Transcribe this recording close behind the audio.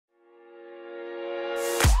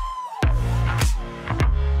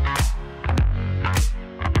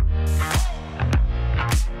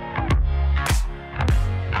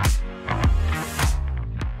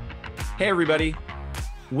Hey, everybody.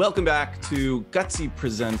 Welcome back to Gutsy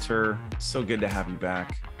Presenter. So good to have you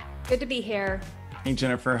back. Good to be here. Hey,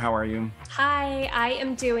 Jennifer, how are you? Hi, I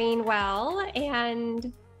am doing well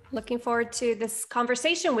and looking forward to this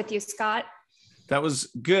conversation with you, Scott. That was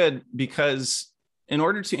good because in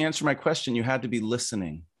order to answer my question, you had to be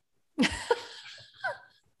listening.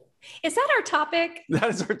 Is that our topic? That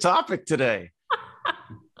is our topic today.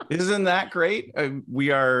 Isn't that great?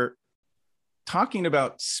 We are talking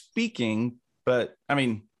about speaking, but I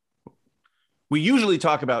mean, we usually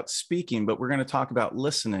talk about speaking, but we're going to talk about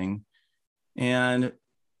listening. And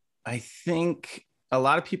I think a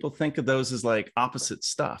lot of people think of those as like opposite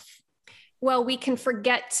stuff. Well, we can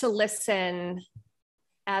forget to listen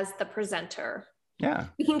as the presenter. Yeah.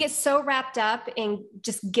 We can get so wrapped up in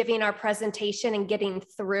just giving our presentation and getting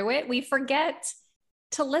through it. We forget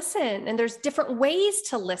to listen. And there's different ways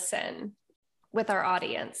to listen with our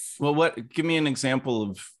audience. Well, give me an example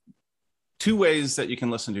of 2 ways that you can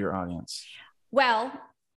listen to your audience. Well,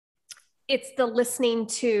 it's the listening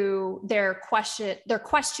to their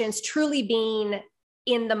questions, truly being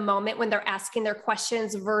in the moment when they're asking their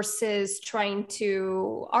questions versus trying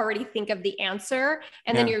to already think of the answer.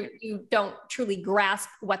 And then you don't truly grasp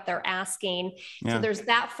what they're asking. Yeah. So there's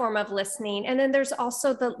that form of listening. And then there's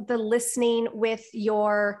also the listening with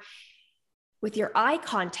your eye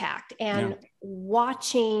contact and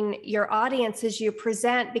watching your audience as you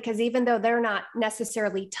present, because even though they're not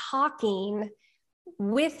necessarily talking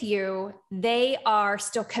with you, they are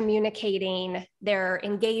still communicating their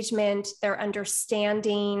engagement, their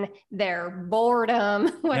understanding, their boredom,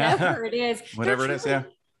 whatever it is.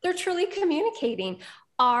 They're truly communicating.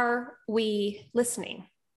 Are we listening?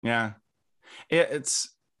 Yeah. I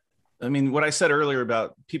mean, what I said earlier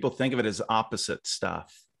about people think of it as opposite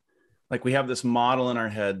stuff. Like we have this model in our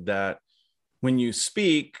head that when you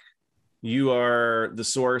speak, you are the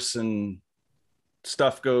source and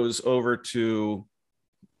stuff goes over to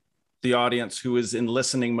the audience who is in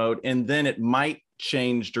listening mode. And then it might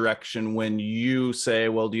change direction when you say,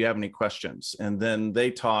 well, do you have any questions? And then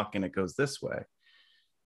they talk and it goes this way.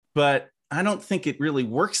 But I don't think it really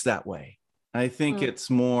works that way. I think it's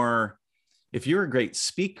more, if you're a great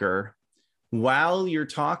speaker, while you're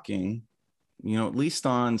talking, at least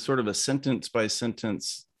on sort of a sentence by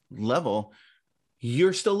sentence level,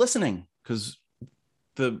 you're still listening because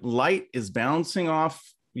the light is bouncing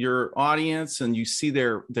off your audience and you see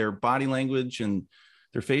their body language and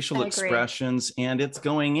their facial expressions, and it's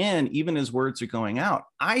going in even as words are going out.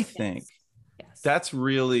 I think that's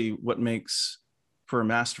really what makes for a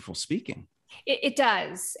masterful speaking. It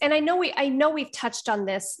does. And I know we've touched on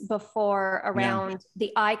this before around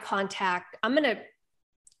the eye contact. I'm going to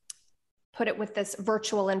put it with this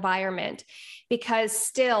virtual environment, because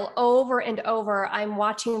still over and over, I'm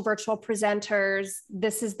watching virtual presenters.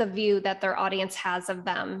 This is the view that their audience has of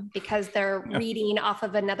them because they're reading off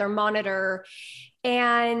of another monitor.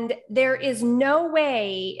 And there is no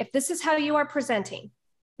way, if this is how you are presenting,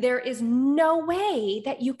 there is no way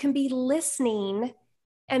that you can be listening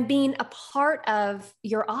and being a part of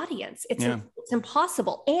your audience. It's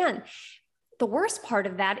impossible. And the worst part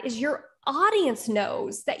of that is your audience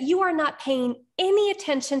knows that you are not paying any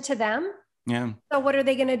attention to them. Yeah. So what are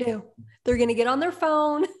they going to do? They're going to get on their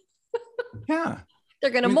phone. Yeah.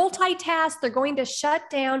 They're going to multitask. They're going to shut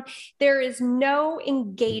down. There is no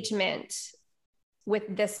engagement with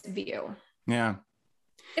this view. Yeah.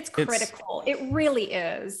 It's critical. It really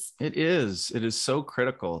is. It is. It is so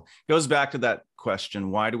critical. It goes back to that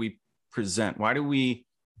question. Why do we present? Why do we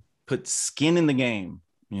put skin in the game?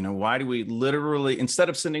 Why do we literally, instead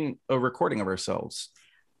of sending a recording of ourselves,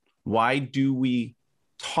 why do we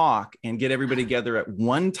talk and get everybody together at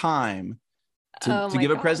one time to give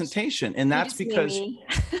a presentation? And that's because,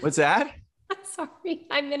 what's that? I'm sorry,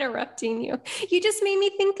 I'm interrupting you. You just made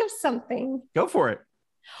me think of something. Go for it.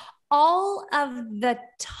 All of the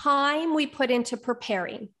time we put into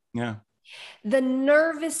preparing. Yeah. The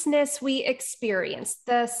nervousness we experience,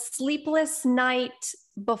 the sleepless night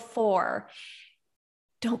before.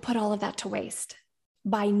 Don't put all of that to waste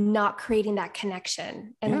by not creating that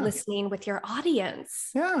connection and listening with your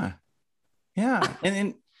audience. Yeah. Yeah.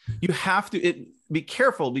 And you have to be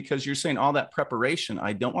careful because you're saying all that preparation.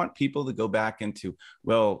 I don't want people to go back into,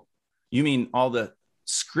 well, you mean all the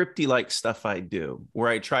scripty like stuff I do where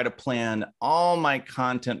I try to plan all my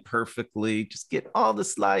content perfectly, just get all the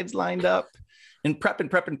slides lined up and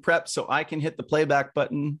prep so I can hit the playback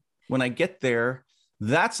button when I get there.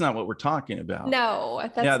 That's not what we're talking about. No.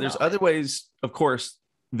 There's other ways, of course,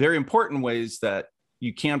 very important ways that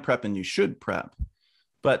you can prep and you should prep.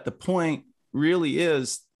 But the point really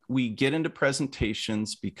is we get into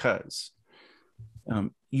presentations because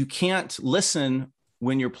you can't listen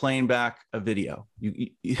when you're playing back a video.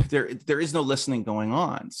 There is no listening going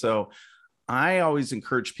on. So I always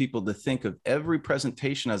encourage people to think of every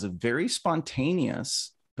presentation as a very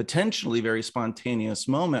spontaneous, potentially very spontaneous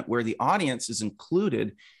moment where the audience is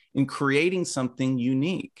included in creating something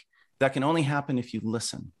unique that can only happen if you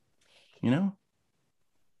listen, you know?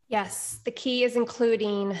 Yes, the key is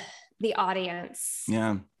including the audience.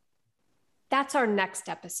 Yeah. That's our next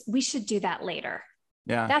episode. We should do that later.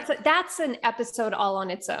 Yeah. That's an episode all on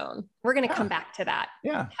its own. We're going to come back to that.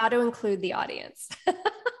 Yeah. How to include the audience.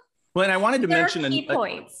 Well, and I wanted to mention, key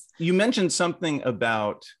points. You mentioned something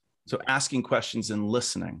about, so asking questions and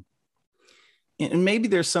listening. And maybe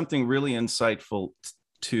there's something really insightful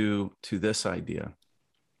to this idea.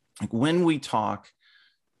 Like when we talk,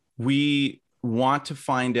 we want to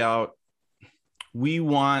find out, we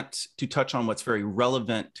want to touch on what's very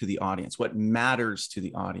relevant to the audience, what matters to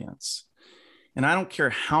the audience. And I don't care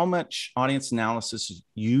how much audience analysis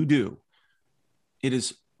you do, it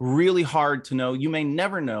is really hard to know. You may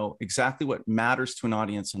never know exactly what matters to an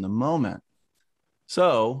audience in the moment.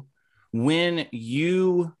 So when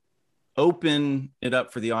you open it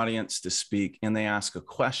up for the audience to speak and they ask a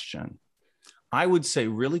question, I would say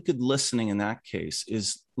really good listening in that case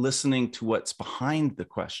is listening to what's behind the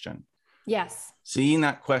question. Yes. Seeing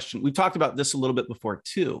that question. We talked about this a little bit before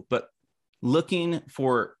too, but looking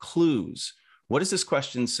for clues. What does this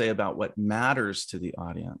question say about what matters to the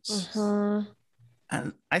audience? Mm-hmm.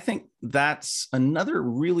 And I think that's another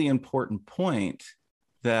really important point,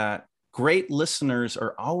 that great listeners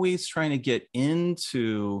are always trying to get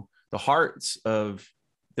into the hearts of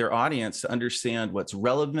their audience to understand what's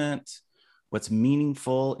relevant, what's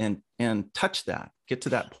meaningful, and touch that, get to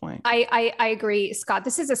that point. I agree, Scott.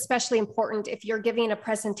 This is especially important if you're giving a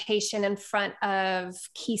presentation in front of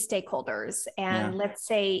key stakeholders. And let's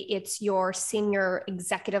say it's your senior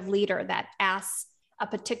executive leader that asks a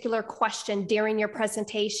particular question during your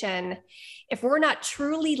presentation. If we're not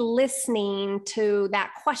truly listening to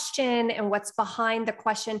that question and what's behind the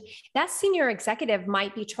question, that senior executive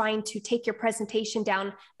might be trying to take your presentation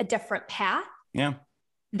down a different path. Yeah.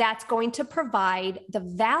 That's going to provide the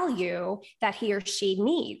value that he or she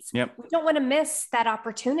needs. Yep. We don't want to miss that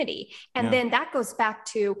opportunity. And then that goes back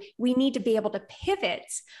to, we need to be able to pivot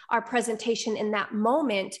our presentation in that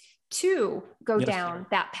moment to go down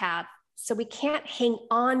that path. So we can't hang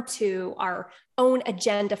on to our own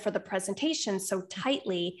agenda for the presentation so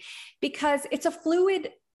tightly, because it's a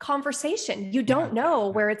fluid conversation. You don't know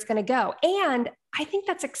where it's going to go. And I think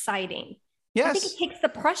that's exciting. Yes. I think it takes the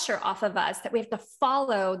pressure off of us that we have to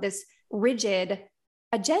follow this rigid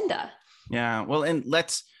agenda. Yeah. Well, and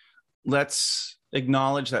let's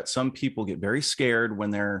acknowledge that some people get very scared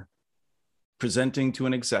when they're presenting to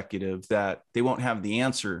an executive that they won't have the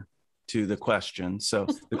answer to the question. So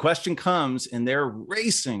the question comes and they're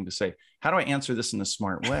racing to say, how do I answer this in a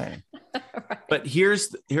smart way? Right. But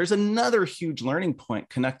here's another huge learning point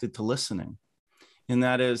connected to listening. And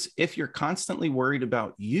that is, if you're constantly worried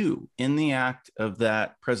about you in the act of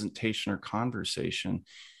that presentation or conversation,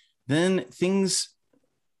 then things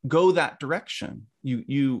go that direction.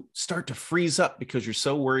 You start to freeze up because you're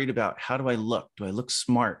so worried about, how do I look? Do I look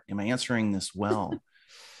smart? Am I answering this well?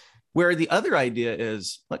 Where the other idea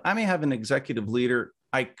is, like, I may have an executive leader.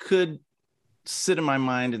 I could sit in my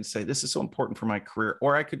mind and say, this is so important for my career.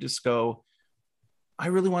 Or I could just go, I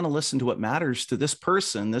really want to listen to what matters to this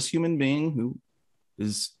person, this human being who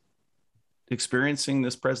is experiencing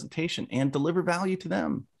this presentation, and deliver value to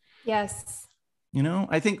them. Yes. You know,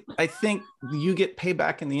 I think you get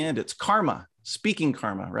payback in the end. It's karma, speaking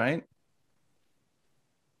karma, right?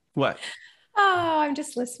 What? Oh, I'm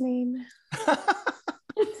just listening.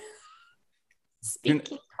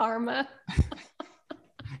 Speaking karma.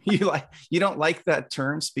 You don't like that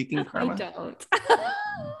term, speaking karma? I don't.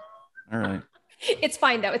 All right. It's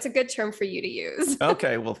fine though. It's a good term for you to use.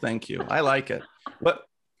 Okay. Well, thank you. I like it. But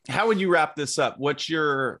how would you wrap this up? What's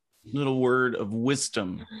your little word of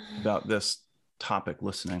wisdom about this topic,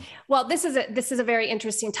 listening? Well, this is a very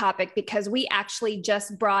interesting topic, because we actually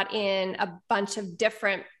just brought in a bunch of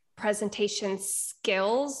different presentation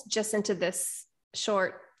skills just into this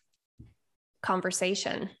short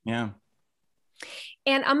conversation. Yeah.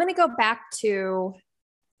 And I'm going to go back to,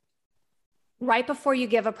 right before you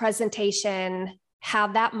give a presentation,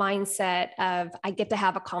 have that mindset of, I get to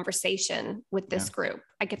have a conversation with this group.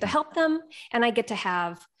 I get to help them, and I get to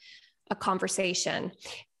have a conversation.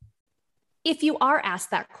 If you are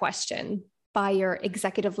asked that question by your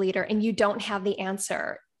executive leader and you don't have the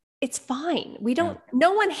answer, it's fine.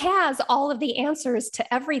 No one has all of the answers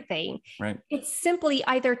to everything. Right. It's simply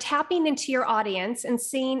either tapping into your audience and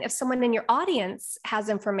seeing if someone in your audience has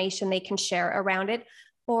information they can share around it,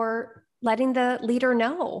 or letting the leader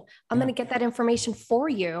know, I'm going to get that information for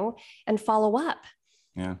you and follow up.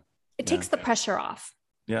 Yeah. It takes the pressure off.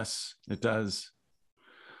 Yes, it does.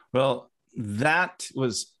 Well, that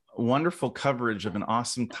was wonderful coverage of an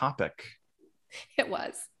awesome topic. It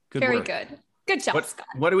was. Good Very work. good. Good job, Scott.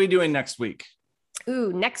 What are we doing next week?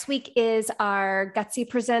 Ooh, next week is our gutsy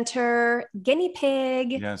presenter guinea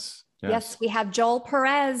pig. Yes. Yes, we have Joel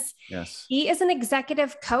Perez. Yes. He is an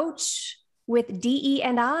executive coach with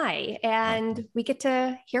DE&I, and we get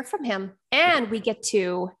to hear from him, and we get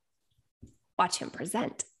to watch him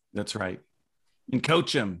present. That's right. And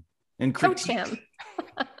coach him. And coach him.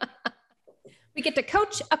 We get to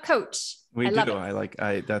coach a coach. We do. Love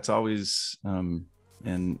it. That's always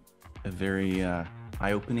a very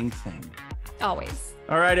eye-opening thing. Always.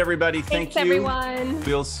 All right, everybody. Thank you. Thanks, everyone.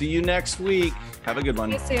 We'll see you next week. Have a good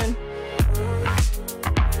one. See you soon.